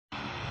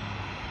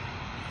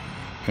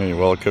Hey,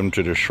 welcome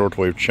to the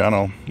shortwave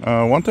channel.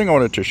 One thing I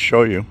wanted to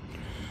show you,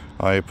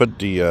 I put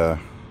the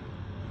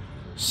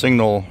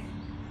signal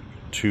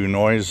to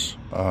noise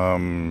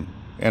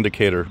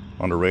indicator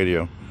on the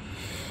radio,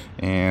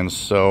 and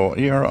so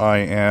here I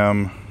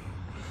am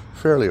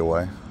fairly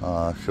away.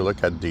 If you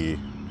look at the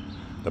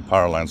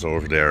power lines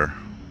over there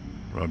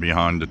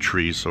behind the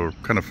trees, so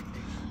kind of,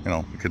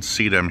 you could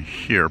see them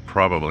here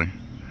probably,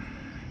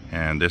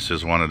 and this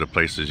is one of the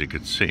places you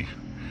could see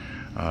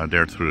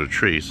there through the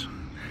trees.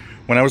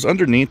 When I was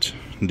underneath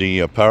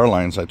the power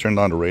lines, I turned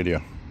on the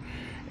radio,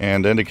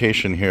 and the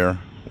indication here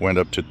went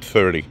up to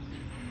 30.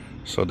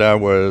 So that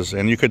was,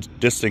 and you could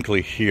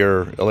distinctly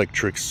hear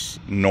electric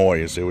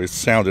noise. It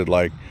sounded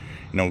like,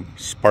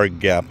 spark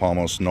gap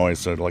almost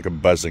noise, like a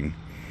buzzing.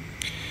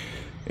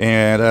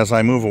 And as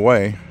I move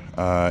away,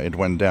 it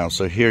went down.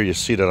 So here you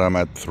see that I'm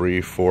at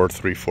 3.4,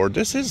 3.4.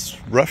 This is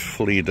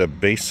roughly the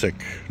basic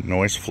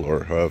noise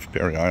floor of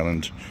Perry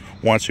Island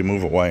once you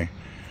move away.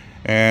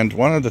 And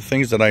one of the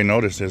things that I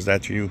noticed is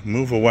that you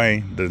move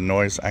away, the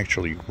noise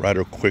actually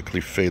rather quickly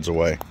fades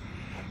away.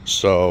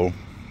 So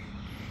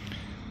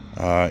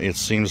it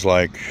seems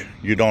like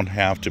you don't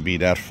have to be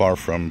that far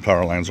from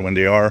power lines when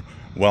they are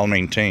well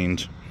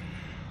maintained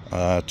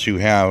to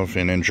have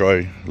and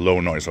enjoy low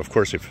noise. Of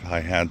course, if I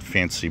had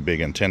fancy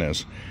big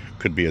antennas,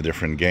 could be a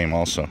different game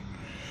also.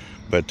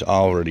 But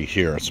already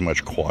here it's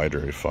much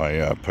quieter. If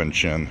I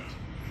punch in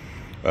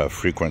a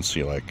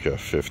frequency like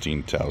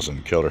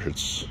 15,000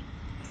 kilohertz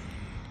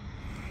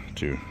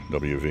to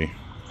WV,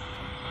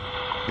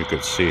 you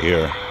could see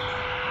here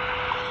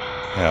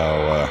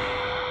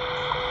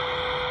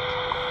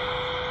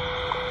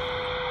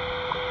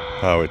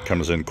how it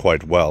comes in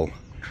quite well,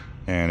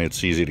 and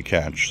it's easy to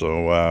catch.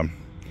 So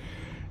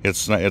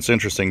it's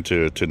interesting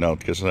to note,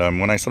 because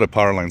when I saw the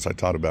power lines, I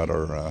thought about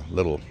our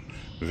little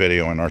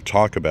video and our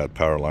talk about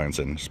power lines,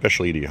 and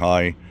especially the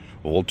high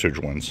voltage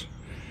ones.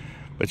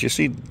 But you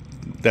see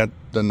that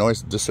the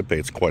noise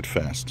dissipates quite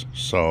fast,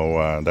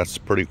 so that's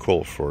pretty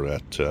cool for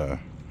that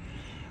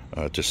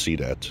to see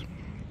that.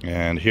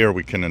 And here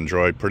we can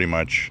enjoy pretty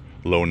much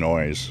low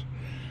noise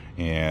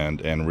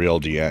and real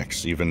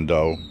DX, even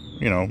though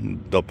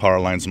the power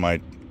lines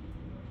might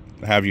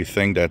have you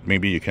think that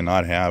maybe you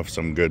cannot have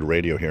some good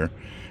radio here.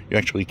 You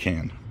actually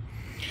can.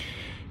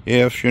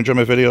 If you enjoy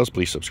my videos,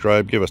 please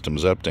subscribe, give us a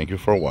thumbs up. Thank you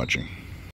for watching.